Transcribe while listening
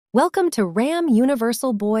Welcome to RAM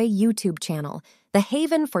Universal Boy YouTube channel, the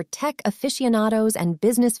haven for tech aficionados and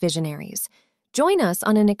business visionaries. Join us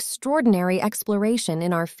on an extraordinary exploration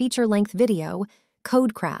in our feature-length video,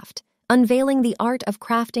 CodeCraft, Unveiling the Art of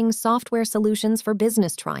Crafting Software Solutions for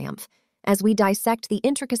Business Triumph, as we dissect the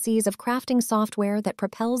intricacies of crafting software that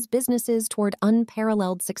propels businesses toward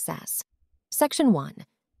unparalleled success. Section 1.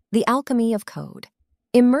 The Alchemy of Code.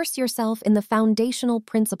 Immerse yourself in the foundational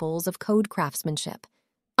principles of code craftsmanship.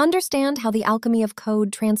 Understand how the alchemy of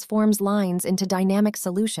code transforms lines into dynamic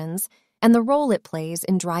solutions and the role it plays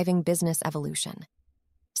in driving business evolution.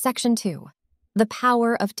 Section 2. The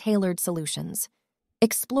power of tailored solutions.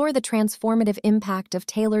 Explore the transformative impact of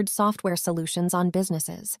tailored software solutions on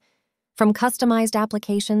businesses. From customized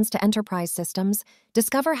applications to enterprise systems,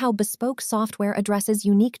 discover how bespoke software addresses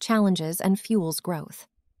unique challenges and fuels growth.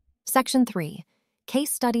 Section 3.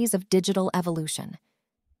 Case studies of digital evolution.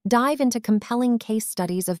 Dive into compelling case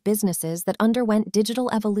studies of businesses that underwent digital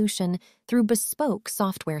evolution through bespoke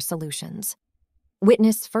software solutions.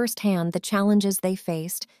 Witness firsthand the challenges they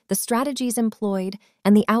faced, the strategies employed,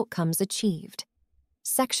 and the outcomes achieved.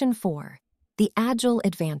 Section 4. The Agile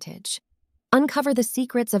Advantage. Uncover the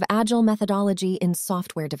secrets of agile methodology in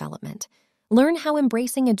software development. Learn how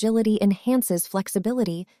embracing agility enhances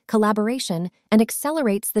flexibility, collaboration, and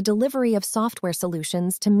accelerates the delivery of software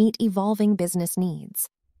solutions to meet evolving business needs.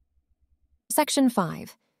 Section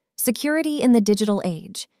 5. Security in the Digital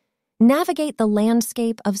Age. Navigate the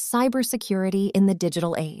landscape of cybersecurity in the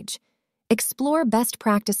digital age. Explore best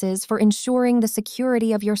practices for ensuring the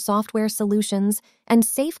security of your software solutions and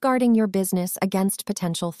safeguarding your business against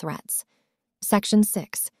potential threats. Section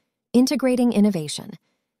 6. Integrating innovation.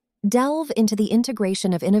 Delve into the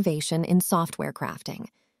integration of innovation in software crafting.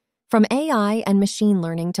 From AI and machine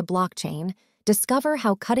learning to blockchain, discover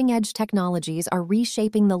how cutting-edge technologies are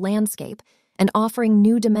reshaping the landscape and offering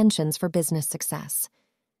new dimensions for business success.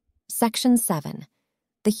 Section 7.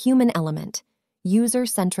 The Human Element.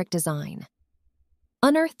 User-centric design.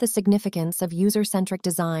 Unearth the significance of user-centric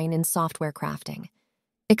design in software crafting.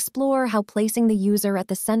 Explore how placing the user at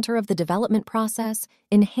the center of the development process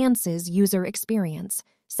enhances user experience,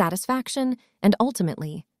 satisfaction, and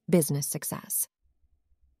ultimately, business success.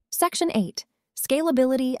 Section 8.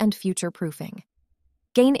 Scalability and future-proofing.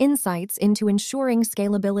 Gain insights into ensuring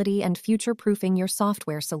scalability and future-proofing your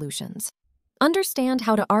software solutions. Understand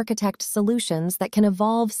how to architect solutions that can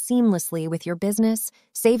evolve seamlessly with your business,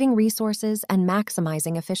 saving resources and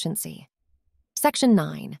maximizing efficiency. Section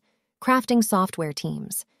 9. Crafting software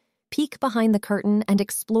teams. Peek behind the curtain and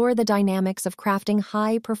explore the dynamics of crafting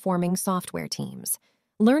high-performing software teams.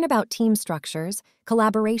 Learn about team structures,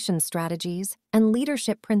 collaboration strategies, and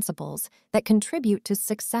leadership principles that contribute to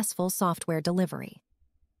successful software delivery.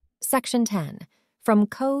 Section 10. From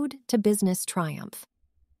Code to Business Triumph.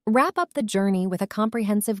 Wrap up the journey with a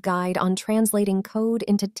comprehensive guide on translating code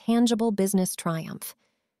into tangible business triumph.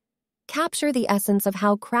 Capture the essence of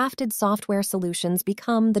how crafted software solutions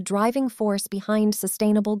become the driving force behind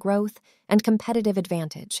sustainable growth and competitive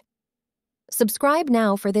advantage. Subscribe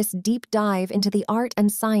now for this deep dive into the art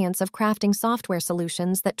and science of crafting software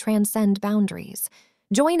solutions that transcend boundaries.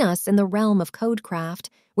 Join us in the realm of CodeCraft,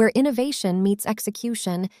 where innovation meets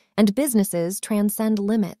execution and businesses transcend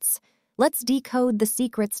limits. Let's decode the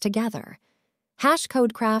secrets together.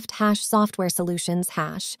 #CodeCraft, #software solutions,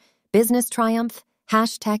 #business triumph,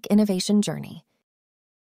 #tech innovation journey.